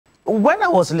when I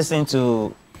was listening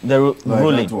to the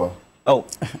ruling,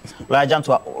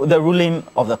 Jantuah, the ruling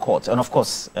of the court, and of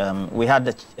course, we had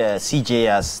the CJ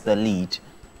as the lead.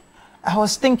 I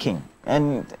was thinking,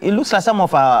 and it looks like some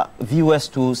of our viewers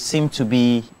too seem to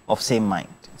be of same mind.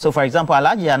 So, for example,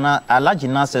 Alaji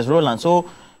Nas says, Roland, so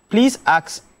please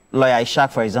ask Lawyer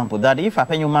Ishak, for example, that if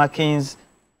Apenyo Markins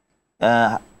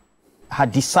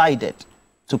had decided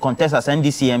to contest as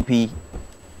NDC MP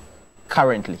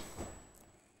currently,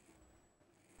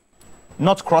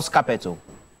 not cross capital,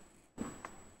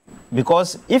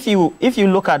 because if you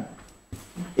look at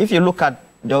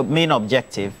the main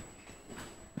objective,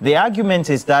 the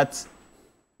argument is that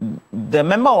the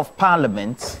member of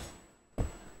parliament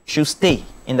should stay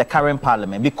in the current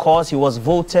parliament because he was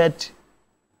voted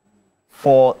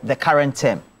for the current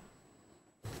term.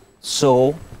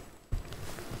 So,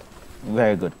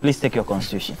 very good. Please take your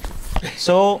constitution.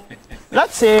 So,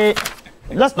 let's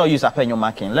not use Apenyo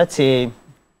Markin. Let's say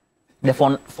the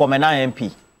Fomena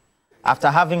MP, after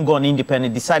having gone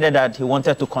independent, decided that he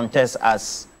wanted to contest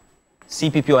as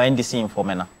CPP or NDC in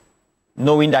Fomena,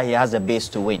 knowing that he has a base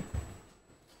to win.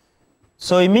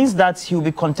 So it means that he will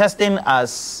be contesting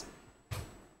as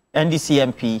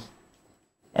NDC MP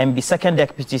and be second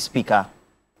deputy speaker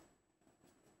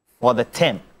for the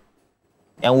term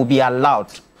and will be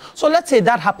allowed. So let's say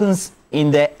that happens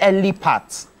in the early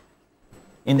part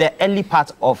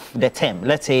of the term,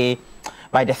 let's say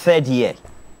by the third year,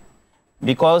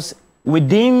 because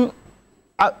within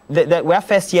we have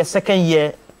first year, second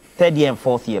year, third year, and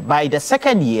fourth year. By the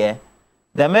second year,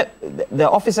 the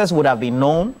officers would have been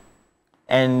known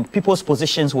and people's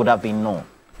positions would have been known.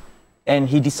 And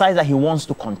he decides that he wants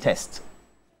to contest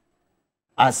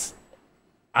as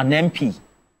an MP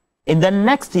in the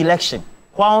next election,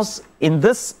 whilst in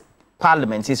this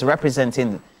parliament he's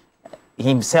representing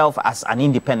himself as an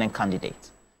independent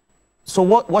candidate. So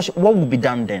what will be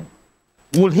done then?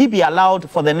 Will he be allowed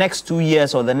for the next 2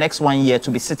 years or the next 1 year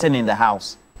to be sitting in the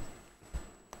House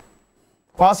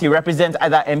whilst he represents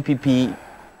either MPP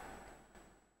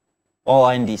or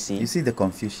NDC? You see the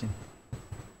confusion?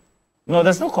 No,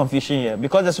 there's no confusion here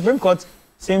because the Supreme Court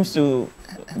seems to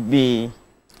be...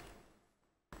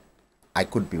 I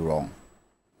could be wrong.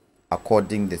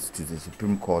 According to the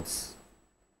Supreme Court's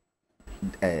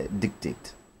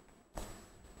dictate.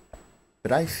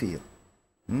 But I feel,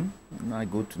 when I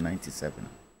go to 97,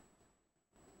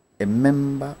 a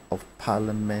member of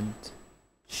parliament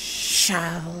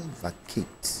shall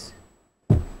vacate.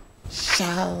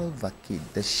 Shall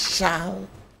vacate. The shall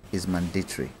is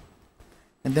mandatory.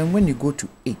 And then when you go to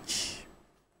H,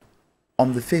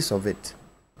 on the face of it,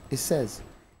 it says,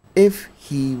 if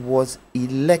he was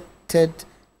elected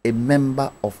a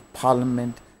member of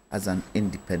parliament as an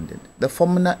independent. The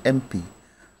former MP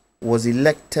was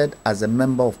elected as a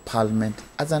member of parliament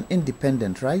as an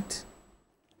independent, right?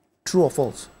 True or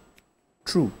false?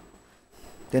 True.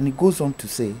 Then he goes on to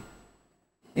say,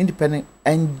 independent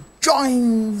and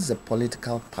joins a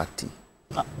political party.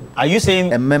 Are you saying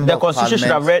the constitution should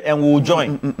have read and will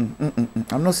join?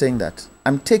 I'm not saying that.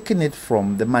 I'm taking it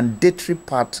from the mandatory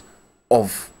part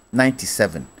of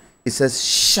 97. It says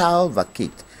shall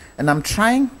vacate. And I'm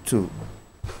trying to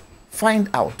find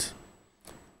out,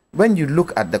 when you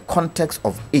look at the context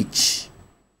of H,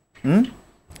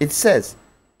 it says,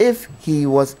 if he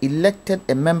was elected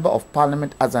a member of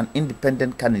parliament as an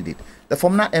independent candidate. The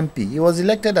former MP, he was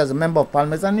elected as a member of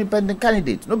parliament as an independent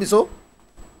candidate. No be so?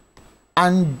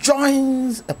 And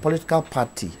joins a political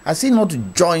party. Has he not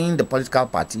joined the political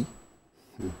party?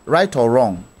 Right or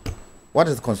wrong? What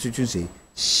does the Constitution say?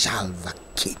 Shall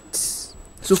vacate.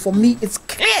 So for me, it's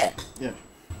clear. Yeah.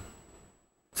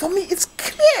 For me, it's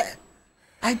clear.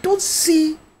 I don't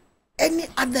see any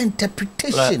other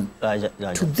interpretation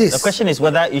to this. The question is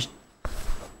whether it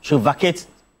should vacate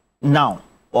now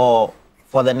or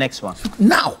for the next one.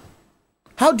 Now.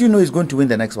 How do you know he's going to win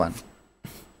the next one?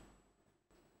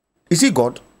 Is he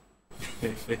God?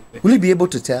 Will he be able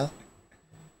to tell?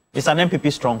 It's an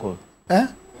MPP stronghold.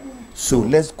 So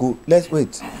let's go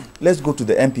to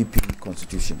the MPP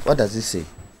constitution. What does it say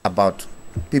about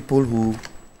people who,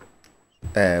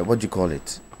 what do you call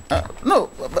it? No,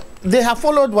 but they have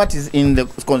followed what is in the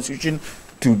constitution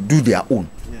to do their own.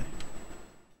 Yeah.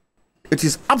 It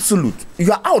is absolute.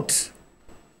 You are out.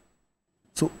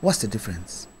 So what's the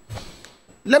difference?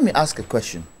 Let me ask a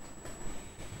question.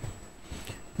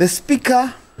 The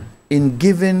speaker, in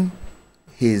giving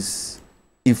his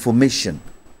information,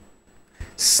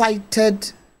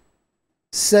 cited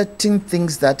certain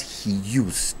things that he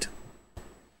used.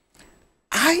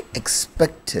 I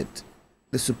expected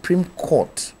the Supreme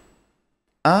Court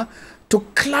to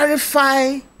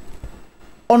clarify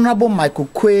Honorable Michael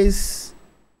Quay's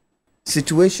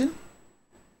situation,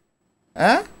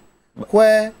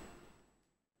 where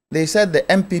they said the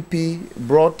MPP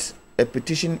brought a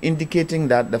petition indicating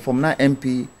that the former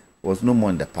MP was no more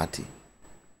in the party.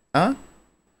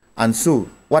 And so,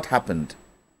 what happened?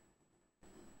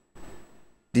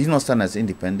 Did he not stand as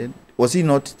independent? Was he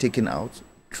not taken out?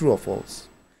 True or false?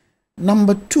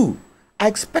 Number two, I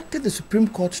expected the Supreme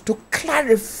Court to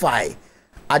clarify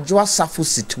Ajua Safo's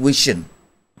situation.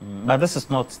 But this is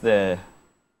not they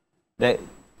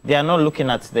are not looking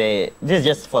at this is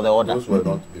just for the order. Those were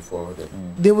not before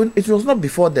them. It was not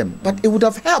before them, but it would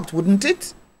have helped, wouldn't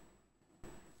it?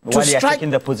 While they are taking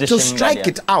the position to strike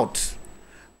it out.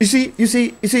 You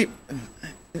see,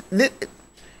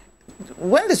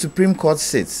 when the Supreme Court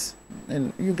sits,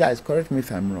 and you guys correct me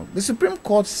if I'm wrong, the Supreme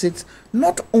Court sits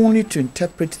not only to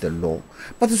interpret the law,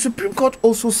 but the Supreme Court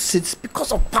also sits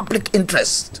because of public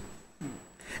interest.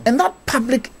 And that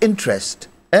public interest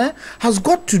has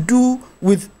got to do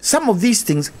with some of these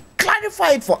things.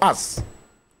 Clarify it for us.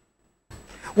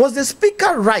 Was the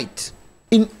Speaker right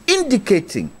in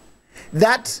indicating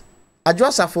that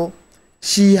Ajua Safo,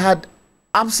 she had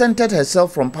absented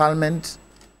herself from Parliament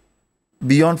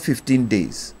beyond 15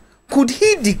 days? Could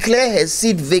he declare her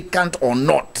seat vacant or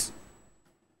not?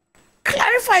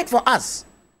 Clarify it for us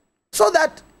so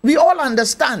that we all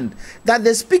understand that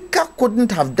the Speaker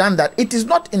couldn't have done that. It is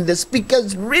not in the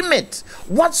Speaker's remit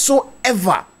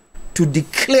whatsoever to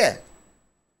declare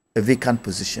a vacant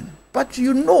position. But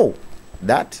you know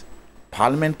that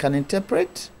Parliament can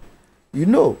interpret, you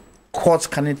know, courts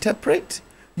can interpret,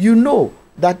 you know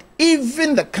that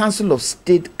even the Council of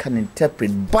State can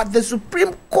interpret, but the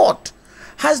Supreme Court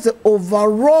has the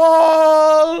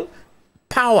overall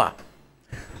power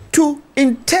to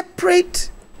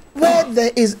interpret where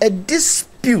there is a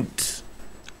dispute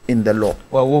in the law.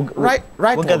 Well, we'll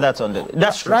get that on the.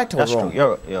 That's true. Right or that's wrong?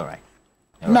 True. You're right.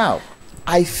 Now,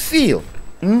 I feel,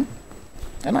 and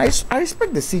I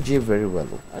respect the CJ very well.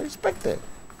 I respect it,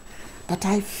 but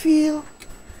I feel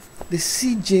the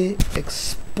CJ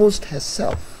exposed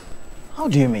herself. How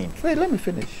do you mean? Wait, let me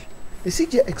finish. The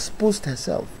CJ exposed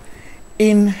herself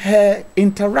in her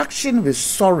interaction with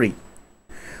Sorry,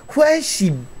 where she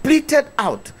bleated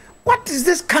out, "What is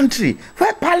this country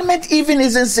where Parliament even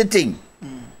isn't sitting?"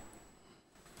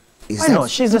 I know,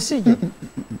 she's a CJ.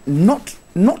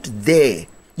 Not there.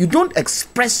 You don't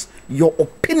express your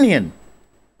opinion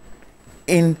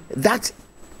in that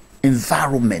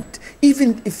environment,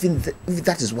 even if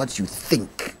that is what you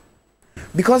think.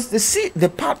 Because the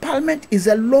Parliament is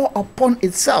a law upon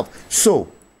itself. So,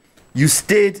 you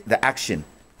stayed the action.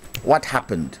 What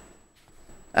happened?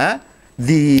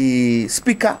 The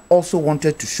Speaker also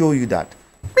wanted to show you that,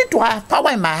 me too, I have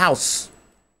power in my house.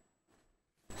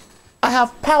 I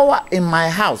have power in my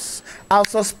house. I'll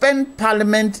suspend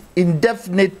Parliament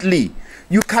indefinitely.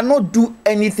 You cannot do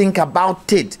anything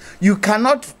about it. You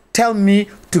cannot tell me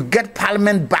to get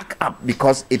Parliament back up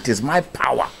because it is my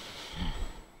power.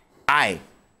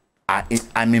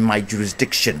 I'm in my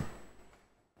jurisdiction.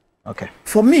 Okay.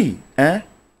 For me,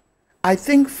 I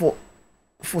think for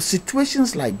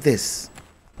situations like this,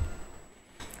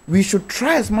 we should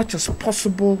try as much as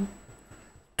possible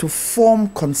to form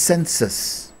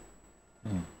consensus.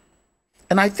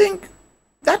 And I think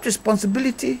that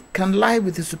responsibility can lie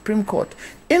with the Supreme Court,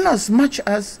 in as much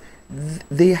as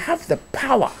they have the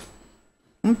power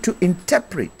to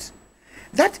interpret.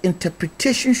 That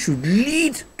interpretation should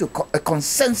lead to a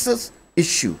consensus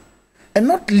issue and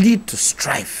not lead to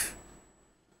strife.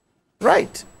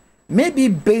 Right? Maybe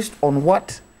based on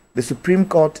what the Supreme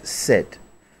Court said,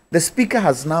 the Speaker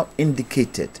has now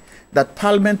indicated that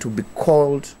Parliament will be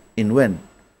called in when?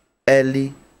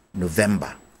 Early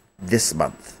November, this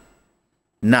month.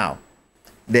 Now,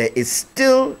 there is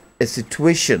still a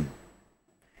situation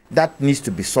that needs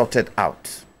to be sorted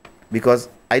out, because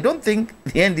I don't think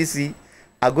the NDC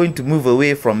are going to move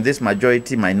away from this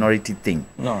majority-minority thing.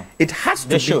 No. It has to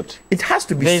They be. should. It has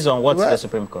to be. Based on what the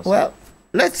Supreme Court said. Well,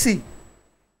 let's see.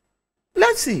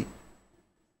 Let's see.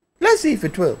 Let's see if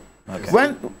it will. Okay.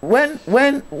 When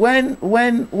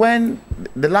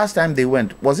the last time they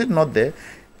went, was it not there?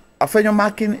 Afenyo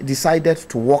Makin decided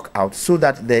to walk out so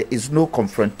that there is no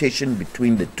confrontation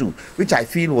between the two, which I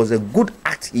feel was a good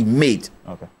act he made.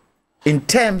 Okay. In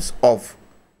terms of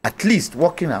at least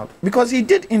walking out, because he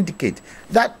did indicate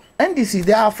that NDC,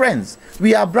 they are friends,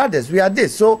 we are brothers, we are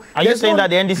this. So are you saying that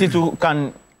the NDC too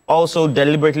can also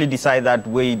deliberately decide that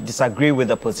we disagree with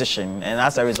the position, and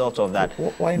as a result of that,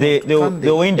 why not? they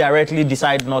will indirectly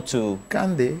decide not to?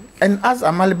 Can they? And as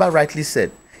Amaliba rightly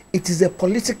said, it is a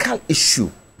political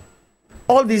issue.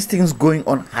 all these things going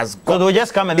on has got. So they'll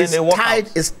just come and then they walk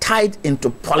out. It's tied into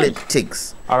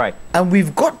politics. All right. And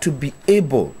we've got to be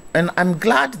able, and I'm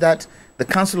glad that the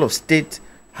Council of State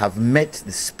have met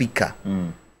the Speaker.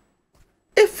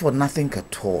 If for nothing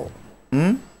at all,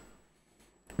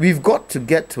 we've got to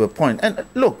get to a point. And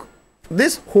look,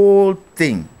 this whole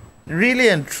thing, really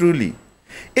and truly,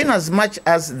 in as much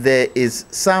as there is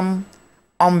some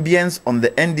ambience on the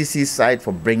NDC side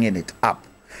for bringing it up,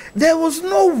 there was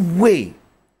no way,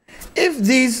 if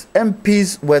these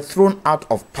MPs were thrown out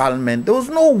of Parliament, there was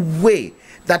no way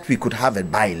that we could have a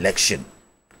by-election,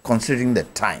 considering the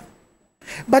time.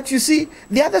 But you see,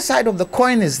 the other side of the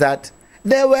coin is that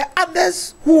there were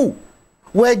others who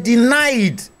were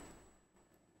denied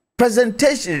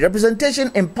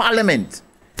representation in Parliament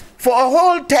for a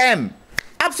whole term.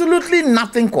 Absolutely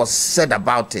nothing was said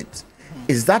about it.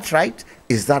 Is that right?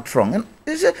 Is that wrong? And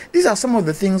these are some of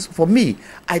the things, for me,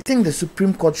 I think the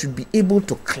Supreme Court should be able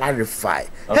to clarify.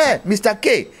 Okay. Hey, Mr.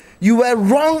 K, you were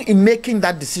wrong in making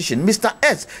that decision. Mr.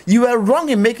 S, you were wrong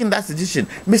in making that decision.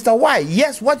 Mr. Y,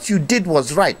 yes, what you did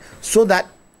was right, so that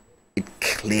it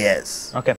clears. Okay.